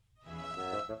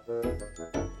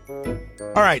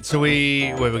All right, so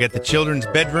we got the children's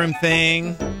bedroom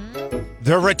thing,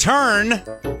 the return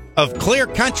of Clear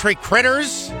Country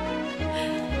Critters,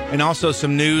 and also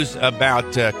some news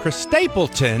about Chris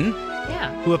Stapleton,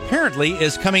 who apparently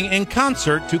is coming in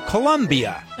concert to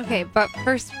Columbia. Okay, but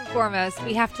first and foremost,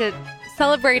 we have to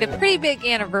celebrate a pretty big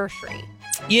anniversary.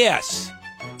 Yes.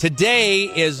 Today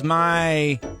is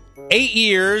my 8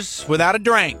 years without a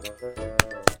drink.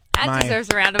 That deserves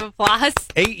a round of applause.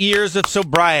 8 years of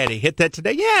sobriety. Hit that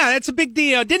today. Yeah, that's a big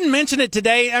deal. Didn't mention it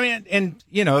today. I mean, and,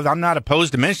 you know, I'm not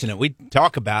opposed to mentioning it. We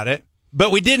talk about it.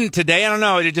 But we didn't today. I don't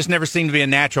know. It just never seemed to be a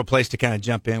natural place to kind of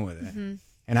jump in with it. Mm-hmm.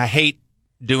 And I hate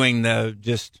doing the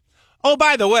just, oh,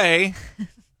 by the way,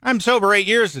 I'm sober 8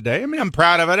 years today. I mean, I'm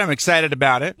proud of it. I'm excited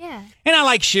about it. Yeah. And I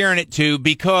like sharing it, too,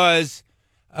 because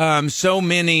so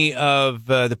many of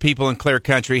the people in Clear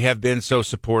Country have been so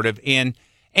supportive and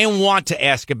want to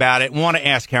ask about it, want to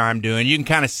ask how I'm doing. You can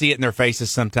kind of see it in their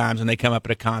faces sometimes when they come up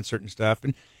at a concert and stuff.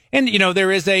 And you know,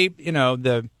 there is a, you know,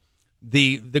 the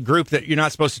group that you're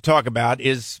not supposed to talk about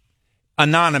is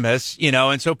anonymous, you know,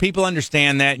 and so people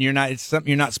understand that, and it's something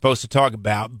you're not supposed to talk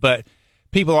about, but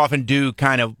people often do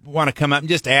kind of want to come up and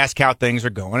just ask how things are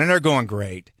going, and they're going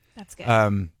great. That's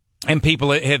good. And people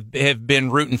have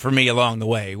been rooting for me along the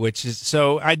way, which is,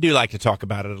 so I do like to talk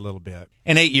about it a little bit.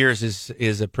 And 8 years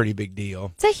is a pretty big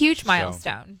deal. It's a huge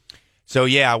milestone. So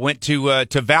yeah, I went to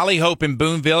Valley Hope in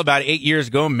Boonville about 8 years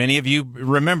ago. Many of you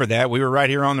remember that. We were right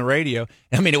here on the radio.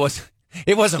 I mean, it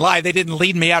wasn't live. They didn't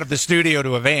lead me out of the studio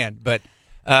to a van, but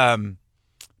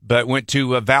went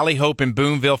to Valley Hope in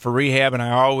Boonville for rehab, and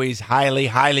I always highly,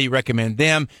 highly recommend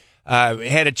them.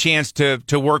 Had a chance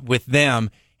to work with them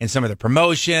and some of the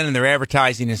promotion and their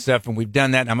advertising and stuff, and we've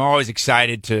done that. And I'm always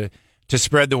excited to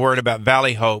spread the word about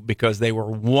Valley Hope because they were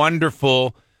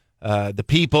wonderful, the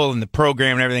people and the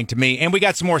program and everything to me. And we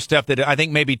got some more stuff that I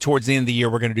think maybe towards the end of the year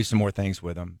we're going to do some more things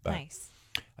with them. But, nice.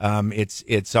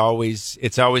 It's always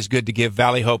good to give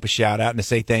Valley Hope a shout out and to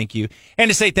say thank you, and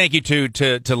to say thank you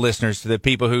to listeners, to the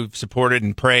people who've supported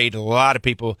and prayed. A lot of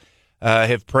people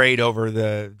have prayed over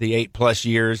the 8+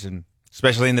 years, and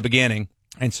especially in the beginning.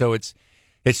 And so it's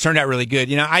turned out really good.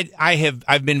 You know,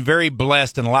 I've been very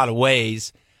blessed in a lot of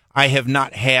ways. I have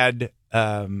not had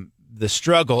the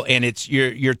struggle, and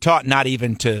you're taught not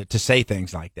even to say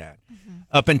things like that. Mm-hmm.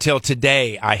 Up until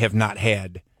today, I have not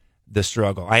had the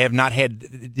struggle. I have not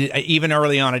had, even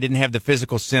early on, I didn't have the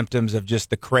physical symptoms of just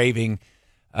the craving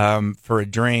for a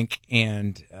drink,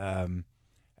 and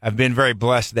I've been very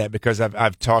blessed that because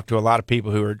I've talked to a lot of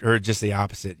people who are just the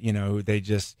opposite. You know, they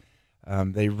just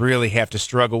they really have to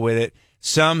struggle with it.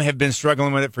 Some have been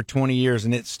struggling with it for 20 years,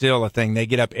 and it's still a thing. They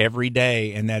get up every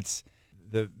day, and that's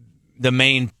the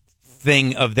main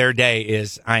thing of their day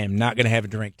is, I am not going to have a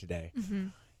drink today. Mm-hmm.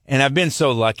 And I've been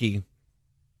so lucky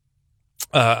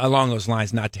along those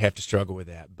lines not to have to struggle with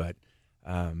that. But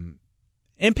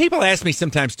and people ask me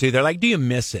sometimes, too, they're like, do you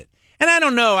miss it? And I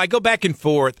don't know. I go back and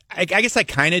forth. I guess I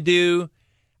kind of do.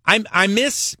 I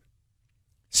miss,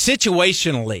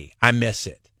 situationally, I miss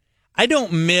it. I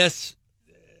don't miss...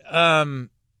 like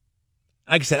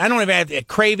I said, I don't even have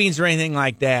cravings or anything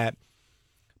like that.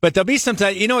 But there'll be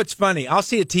sometimes, you know, it's funny. I'll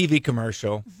see a TV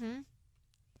commercial, mm-hmm.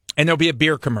 and there'll be a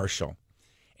beer commercial.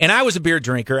 And I was a beer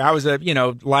drinker. I was a,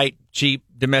 light, cheap,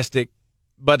 domestic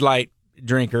Bud Light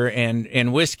drinker,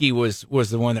 and whiskey was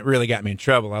the one that really got me in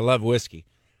trouble. I love whiskey.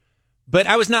 But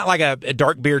I was not like a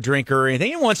dark beer drinker or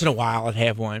anything. And once in a while I'd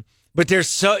have one. But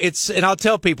and I'll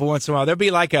tell people once in a while, there'll be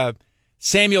like a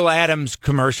Samuel Adams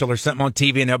commercial or something on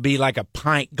TV, and there'll be like a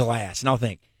pint glass, and I'll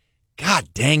think, God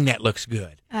dang, that looks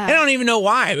good. I don't even know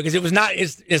why, because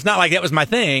it's not like that was my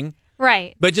thing.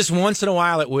 Right. But just once in a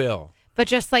while it will. But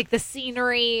just like the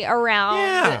scenery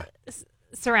around,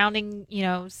 surrounding,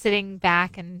 sitting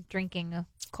back and drinking a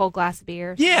cold glass of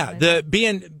beer. Yeah,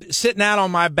 sitting out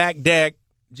on my back deck,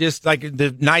 just like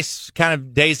the nice kind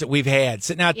of days that we've had,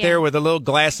 sitting out there with a little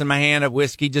glass in my hand of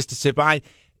whiskey just to sip.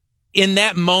 In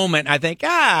that moment, I think,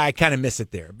 I kind of miss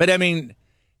it there. But I mean,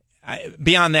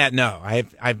 beyond that, no.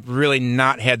 I've really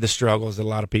not had the struggles that a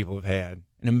lot of people have had,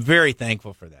 and I'm very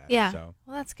thankful for that. Yeah, so.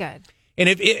 Well, that's good. And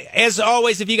as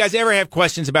always, if you guys ever have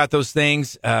questions about those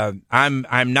things, I'm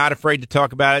not afraid to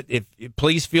talk about it.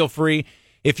 Please feel free.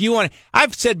 If you want,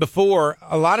 I've said before,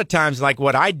 a lot of times, like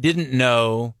what I didn't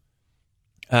know,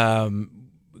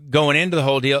 going into the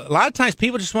whole deal, a lot of times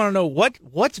people just want to know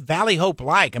what's Valley Hope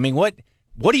like. I mean, what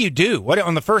do you do? What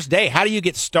on the first day? How do you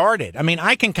get started? I mean,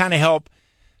 I can kind of help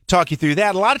talk you through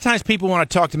that. A lot of times people want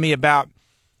to talk to me about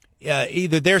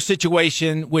either their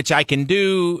situation, which I can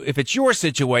do if it's your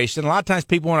situation. A lot of times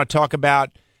people want to talk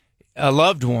about a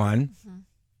loved one. Mm-hmm.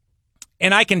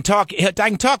 And I can talk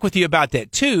with you about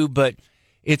that too, but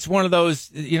it's one of those,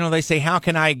 they say, how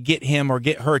can I get him or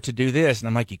get her to do this? And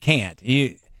I'm like, you can't.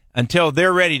 Until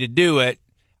they're ready to do it,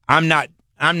 I'm not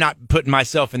putting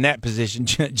myself in that position,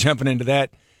 jumping into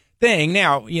that thing.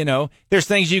 Now, there's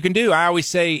things you can do. I always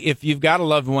say, if you've got a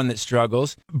loved one that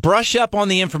struggles, brush up on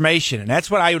the information. And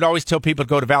that's what I would always tell people to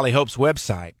go to Valley Hope's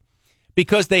website,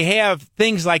 because they have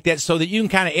things like that so that you can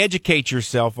kind of educate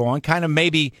yourself on, kind of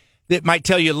maybe that might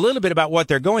tell you a little bit about what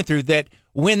they're going through, that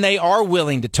when they are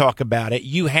willing to talk about it,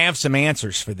 you have some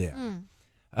answers for them.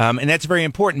 And that's very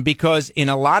important, because in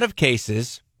a lot of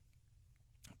cases,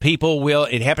 people will,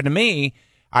 it happened to me,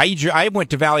 I went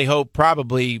to Valley Hope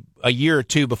probably a year or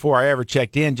two before I ever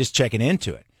checked in, just checking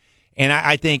into it. And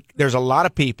I think there's a lot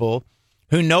of people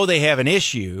who know they have an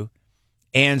issue,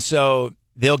 and so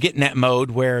they'll get in that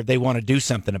mode where they want to do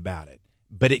something about it.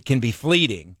 But it can be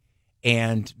fleeting,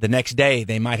 and the next day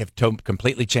they might have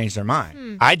completely changed their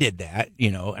mind. I did that,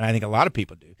 and I think a lot of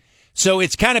people do. So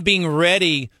it's kind of being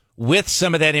ready with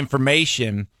some of that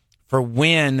information for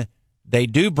when they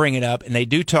do bring it up and they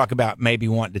do talk about maybe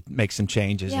wanting to make some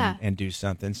changes and do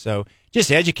something. So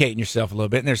just educating yourself a little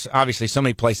bit. And there's obviously so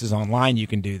many places online you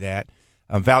can do that.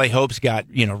 Valley Hope's got,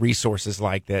 resources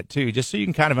like that too, just so you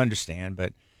can kind of understand.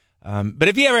 But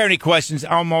if you ever have any questions,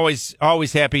 I'm always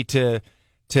happy to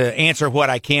answer what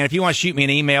I can. If you want to shoot me an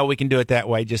email, we can do it that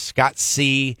way. Just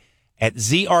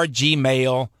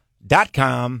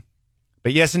scottc@zrgmail.com.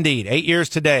 But yes, indeed, 8 years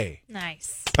today.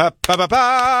 Nice.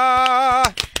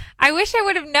 Pa-pa-pa-pa. I wish I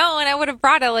would have known. I would have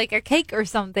brought a cake or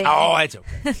something. Oh, that's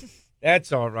okay.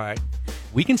 That's all right.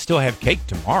 We can still have cake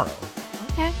tomorrow.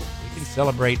 Okay. We can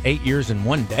celebrate 8 years in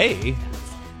one day.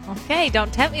 Okay,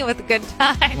 don't tempt me with a good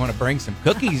time. You want to bring some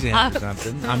cookies in or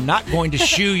something? I'm not going to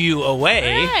shoo you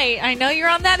away. Right. I know you're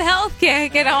on that health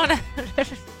kick. I don't want to...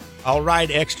 I'll ride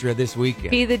extra this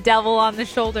weekend. Be the devil on the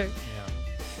shoulder.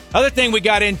 Other thing we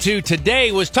got into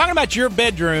today was talking about your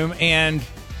bedroom and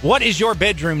what is your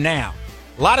bedroom now.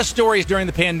 A lot of stories during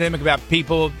the pandemic about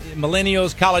people,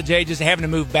 millennials, college ages, having to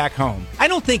move back home. I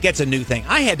don't think that's a new thing.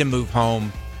 I had to move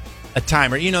home a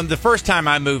time. The first time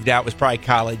I moved out was probably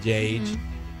college age. Mm-hmm.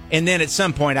 And then at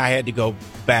some point I had to go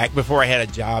back before I had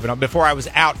a job and before I was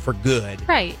out for good.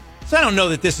 Right. So I don't know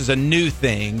that this is a new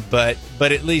thing, but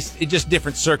at least it's just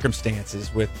different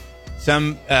circumstances with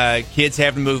some kids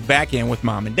having to move back in with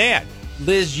mom and dad.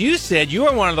 Liz, you said you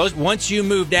were one of those. Once you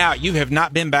moved out, you have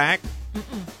not been back?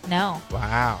 No.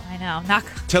 Wow. I know.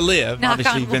 To live.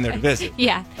 Obviously, you've been there to visit.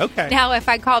 Yeah. Okay. Now, if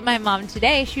I called my mom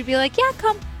today, she'd be like, yeah,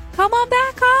 come on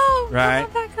back home. Right.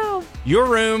 Come on back home. Your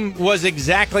room was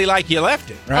exactly like you left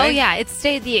it, right? Oh, yeah. It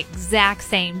stayed the exact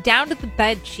same, down to the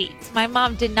bed sheets. My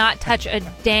mom did not touch a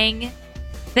dang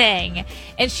thing,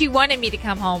 and she wanted me to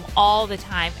come home all the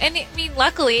time. And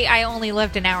luckily, I only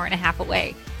lived an hour and a half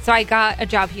away. So I got a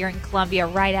job here in Columbia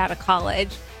right out of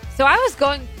college. So I was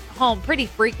going home pretty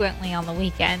frequently on the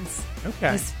weekends.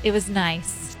 Okay. It was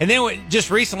nice. And then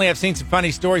just recently I've seen some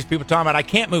funny stories, people talking about I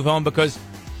can't move home because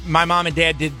my mom and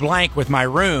dad did blank with my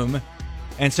room.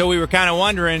 And so we were kind of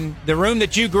wondering, the room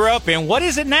that you grew up in, what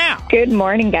is it now? Good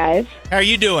morning, guys. How are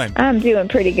you doing? I'm doing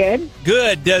pretty good.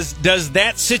 Good. Does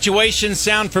that situation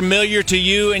sound familiar to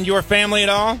you and your family at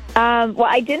all? Well,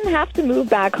 I didn't have to move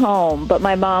back home, but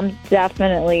my mom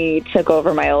definitely took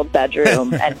over my old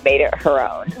bedroom and made it her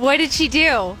own. What did she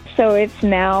do? So it's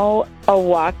now a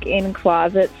walk-in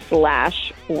closet /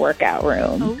 workout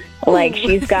room. Oh. Like,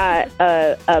 she's got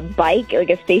a bike, like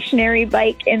a stationary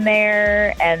bike in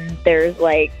there, and there's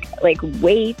like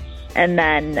weights, and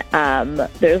then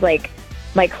there's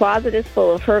my closet is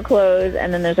full of her clothes,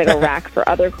 and then there's a rack for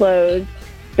other clothes.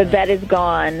 The bed is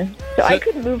gone, so I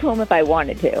couldn't move home if I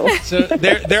wanted to. So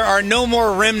there are no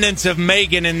more remnants of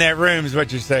Megan in that room, is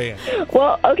what you're saying.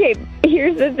 Well, okay,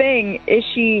 here's the thing, is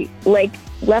she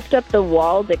left up the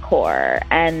wall decor,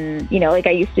 and I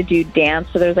used to do dance,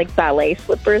 so there's ballet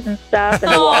slippers and stuff,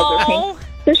 and the walls are pink.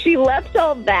 So she left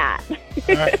all that.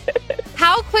 Right.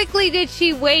 How quickly did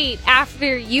she wait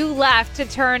after you left to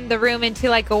turn the room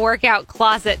into a workout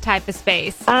closet type of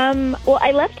space? Well,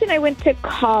 I left and I went to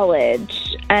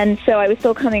college, and so I was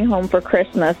still coming home for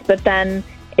Christmas, but then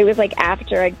it was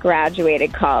after I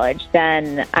graduated college,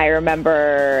 then I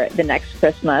remember the next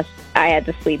Christmas I had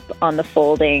to sleep on the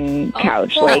folding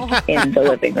couch, in the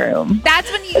living room.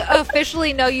 That's when you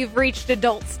officially know you've reached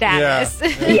adult status.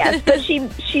 Yeah. Yes, but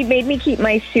she made me keep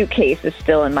my suitcases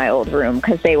still in my old room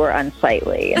because they were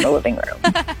unsightly in the living room.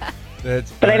 But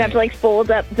I'd have to fold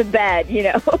up the bed,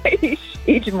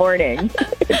 each morning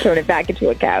and turn it back into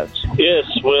a couch. Yes,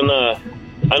 when I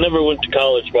never went to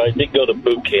college, but I did go to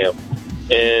boot camp.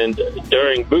 And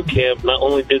during boot camp, not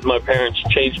only did my parents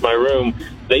change my room,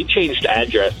 they changed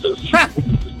addresses.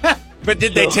 But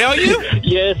did they tell you?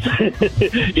 Yes.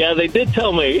 Yeah, they did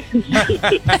tell me.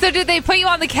 So did they put you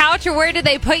on the couch, or where did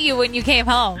they put you when you came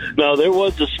home? No, there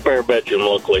was a spare bedroom,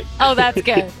 luckily. Oh, that's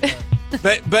good.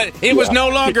 But it was no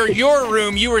longer your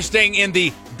room. You were staying in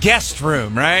the guest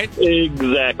room, right?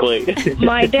 Exactly.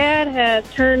 My dad has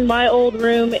turned my old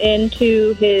room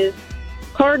into his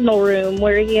Cardinal room,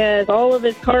 where he has all of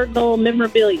his Cardinal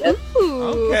memorabilia.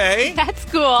 Ooh, Okay. that's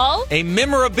cool. A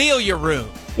memorabilia room.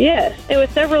 Yes, it was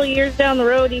several years down the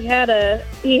road. He had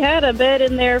a bed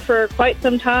in there for quite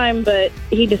some time, but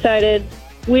he decided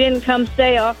we didn't come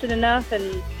stay often enough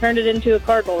and turned it into a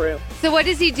Cardinal room. So what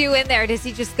does he do in there? Does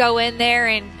he just go in there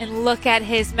and look at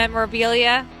his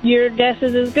memorabilia? Your guess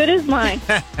is as good as mine.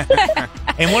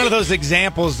 And one of those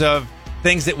examples of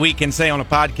things that we can say on a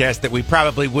podcast that we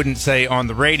probably wouldn't say on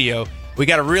the radio. We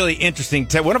got a really interesting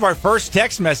one of our first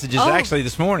text messages actually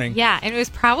this morning. Yeah, and it was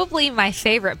probably my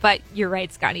favorite, but you're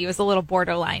right, Scotty. It was a little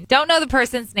borderline. Don't know the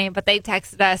person's name, but they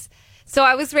texted us. So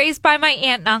I was raised by my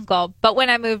aunt and uncle, but when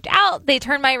I moved out, they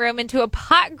turned my room into a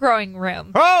pot growing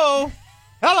room. Oh,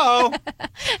 hello.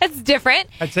 That's different.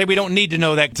 I'd say we don't need to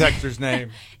know that texter's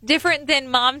name. Different than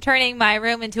Mom turning my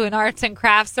room into an arts and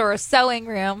crafts or a sewing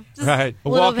room. Just Right. A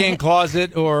little walk-in bit.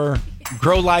 closet or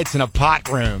grow lights in a pot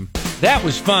room. That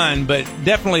was fun, but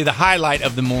definitely the highlight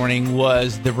of the morning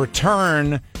was the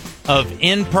return of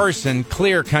in-person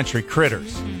Clear Country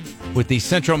Critters with the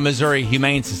Central Missouri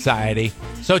Humane Society.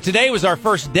 So today was our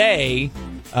first day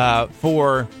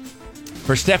for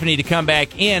Stephanie to come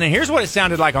back in, and here's what it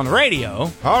sounded like on the radio.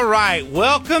 All right,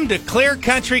 welcome to Clear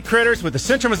Country Critters with the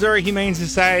Central Missouri Humane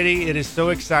Society. It is so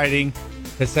exciting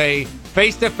to say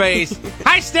face-to-face,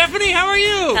 hi, Stephanie, how are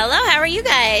you? Hello, how are you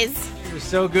guys? You're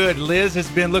so good. Liz has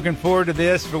been looking forward to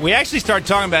this, but we actually started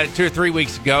talking about it 2 or 3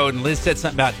 weeks ago, and Liz said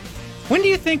something about, when do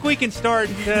you think we can start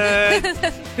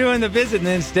doing the visit? And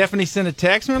then Stephanie sent a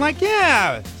text, and we're like,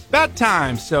 yeah, it's about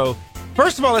time. So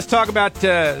first of all, let's talk about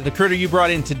the critter you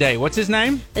brought in today. What's his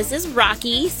name? This is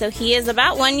Rocky. So he is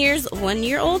about 1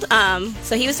 year old.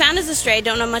 So he was found as a stray.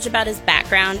 Don't know much about his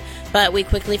background, but we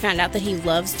quickly found out that he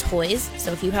loves toys.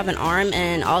 So if you have an arm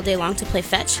and all day long to play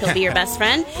fetch, he'll be your best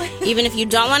friend. Even if you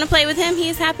don't want to play with him, he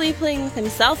is happily playing with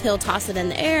himself. He'll toss it in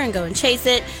the air and go and chase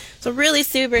it. So really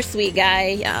super sweet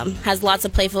guy, has lots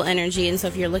of playful energy. And so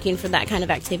if you're looking for that kind of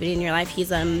activity in your life,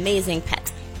 he's an amazing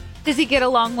pet. Does he get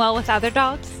along well with other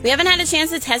dogs? We haven't had a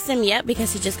chance to test him yet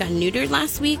because he just got neutered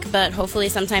last week, but hopefully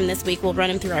sometime this week we'll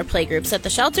run him through our play groups at the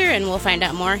shelter and we'll find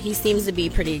out more. He seems to be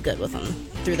pretty good with them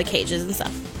through the cages and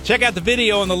stuff. Check out the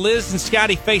video on the Liz and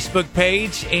Scotty Facebook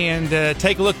page and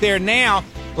take a look there now.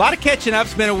 A lot of catching up.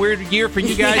 It's been a weird year for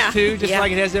you guys, too, just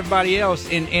like it has everybody else.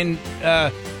 And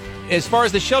as far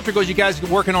as the shelter goes, you guys are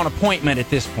working on appointment at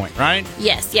this point, right?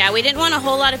 Yes, yeah. We didn't want a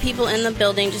whole lot of people in the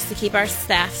building just to keep our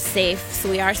staff safe, so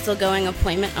we are still going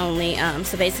appointment only.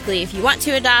 So basically, if you want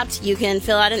to adopt, you can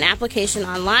fill out an application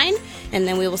online, and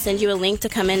then we will send you a link to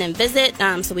come in and visit.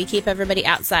 So we keep everybody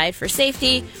outside for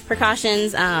safety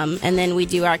precautions, and then we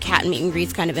do our cat meet and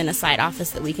greets kind of in a side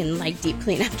office that we can deep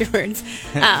clean afterwards.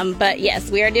 But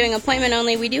yes, we are doing appointment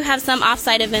only. We do have some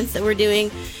off-site events that we're doing.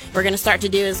 We're going to start to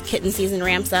do as kitten season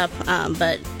ramps up,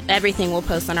 but everything we'll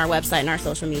post on our website and our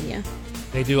social media.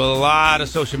 They do a lot of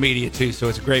social media, too, so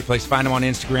it's a great place. Find them on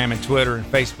Instagram and Twitter and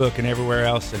Facebook and everywhere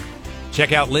else. And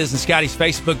check out Liz and Scotty's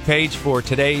Facebook page for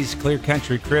today's Clear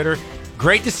Country Critter.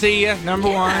 Great to see you, number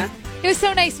one. It was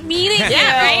so nice meeting you.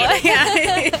 Yeah,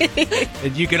 right?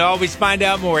 And you can always find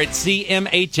out more at cmhspets.org.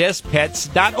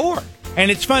 And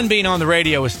it's fun being on the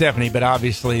radio with Stephanie, but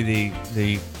obviously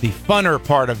the funner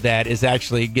part of that is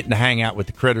actually getting to hang out with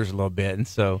the critters a little bit. And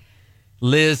so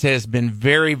Liz has been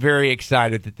very, very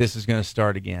excited that this is going to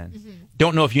start again. Mm-hmm.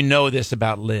 Don't know if you know this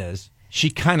about Liz. She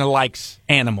kind of likes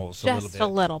animals Just a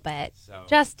little bit.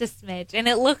 Just a smidge. And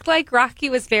it looked like Rocky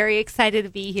was very excited to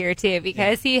be here, too,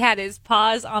 because he had his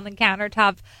paws on the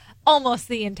countertop almost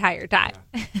the entire time.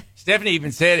 Yeah. Stephanie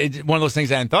even said, it's one of those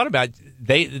things I hadn't thought about,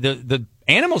 the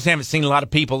animals haven't seen a lot of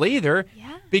people either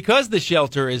because the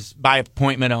shelter is by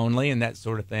appointment only and that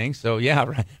sort of thing. So,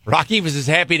 yeah, Rocky was as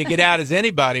happy to get out as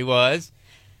anybody was.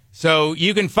 So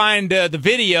you can find the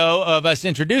video of us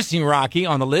introducing Rocky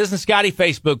on the Liz and Scotty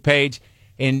Facebook page.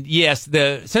 And, yes,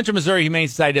 the Central Missouri Humane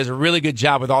Society does a really good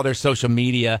job with all their social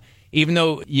media. even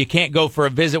though you can't go for a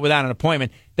visit without an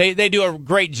appointment, they do a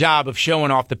great job of showing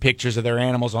off the pictures of their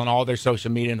animals on all their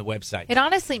social media and the website. It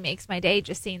honestly makes my day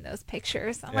just seeing those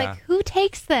pictures. I'm Yeah. like, who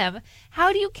takes them?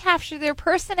 How do you capture their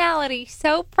personality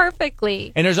so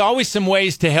perfectly? And there's always some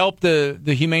ways to help the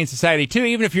Humane Society, too.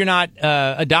 Even if you're not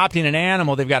adopting an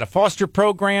animal, they've got a foster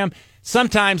program.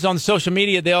 Sometimes on the social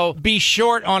media, they'll be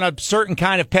short on a certain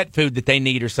kind of pet food that they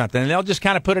need or something, and they'll just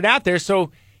kind of put it out there.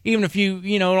 So even if you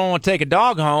don't want to take a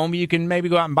dog home, you can maybe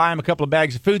go out and buy them a couple of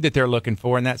bags of food that they're looking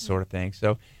for and that sort of thing.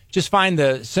 So just find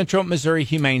the Central Missouri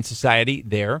Humane Society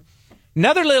there.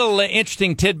 Another little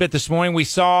interesting tidbit this morning, we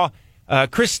saw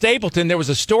Chris Stapleton. There was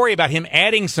a story about him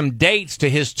adding some dates to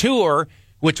his tour,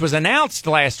 which was announced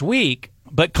last week,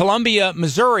 but Columbia,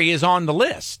 Missouri is on the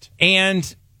list.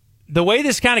 And the way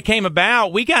this kind of came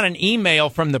about, we got an email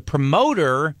from the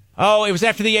promoter. Oh, it was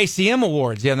after the ACM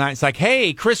Awards the other night. It's like,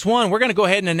 hey, Chris won. We're going to go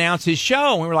ahead and announce his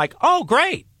show. And we were like, oh,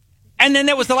 great. And then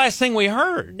that was the last thing we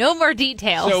heard. No more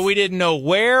details. So we didn't know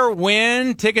where,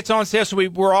 when, tickets on sale. So we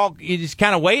were all just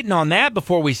kind of waiting on that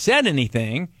before we said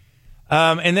anything.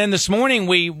 And then this morning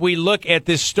we look at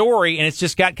this story, and it's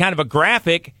just got kind of a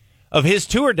graphic of his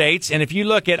tour dates. And if you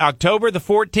look at October the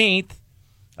 14th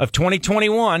of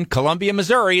 2021, Columbia,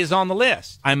 Missouri is on the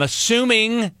list. I'm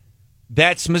assuming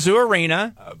that's Mizzou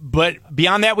Arena, but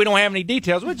beyond that, we don't have any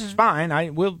details, which is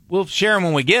fine. We'll share them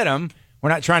when we get them. We're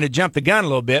not trying to jump the gun a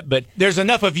little bit, but there's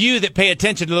enough of you that pay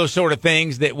attention to those sort of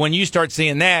things that when you start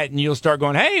seeing that, and you'll start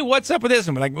going, hey, what's up with this?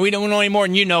 And we're like, we don't know any more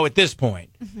than you know at this point.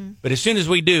 But as soon as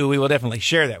we do, we will definitely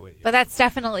share that with you. But that's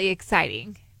definitely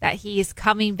exciting that he's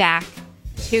coming back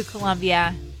to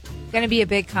Columbia. Going to be a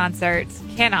big concert.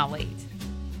 Cannot wait.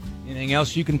 Anything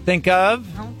else you can think of?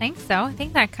 I don't think so. I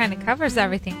think that kind of covers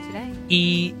everything today.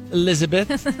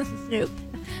 Elizabeth? Nope.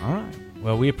 All right.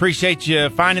 Well, we appreciate you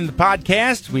finding the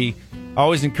podcast. We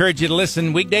always encourage you to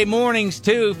listen weekday mornings,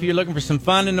 too, if you're looking for some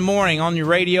fun in the morning on your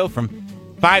radio from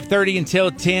 5:30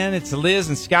 until 10. It's Liz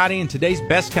and Scotty in today's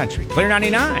best country, Clear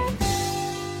 99.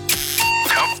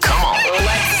 Come on.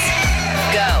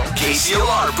 Let's go.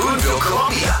 KCLR, Boonville,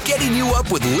 Columbia. Getting you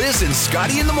up with Liz and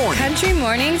Scotty in the morning. Country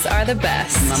mornings are the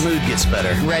best. My mood gets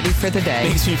better. Ready for the day.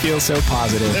 Makes me feel so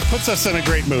positive. It puts us in a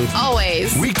great mood.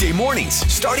 Always. Weekday mornings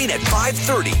starting at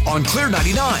 5:30 on Clear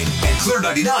 99 and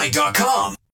clear99.com.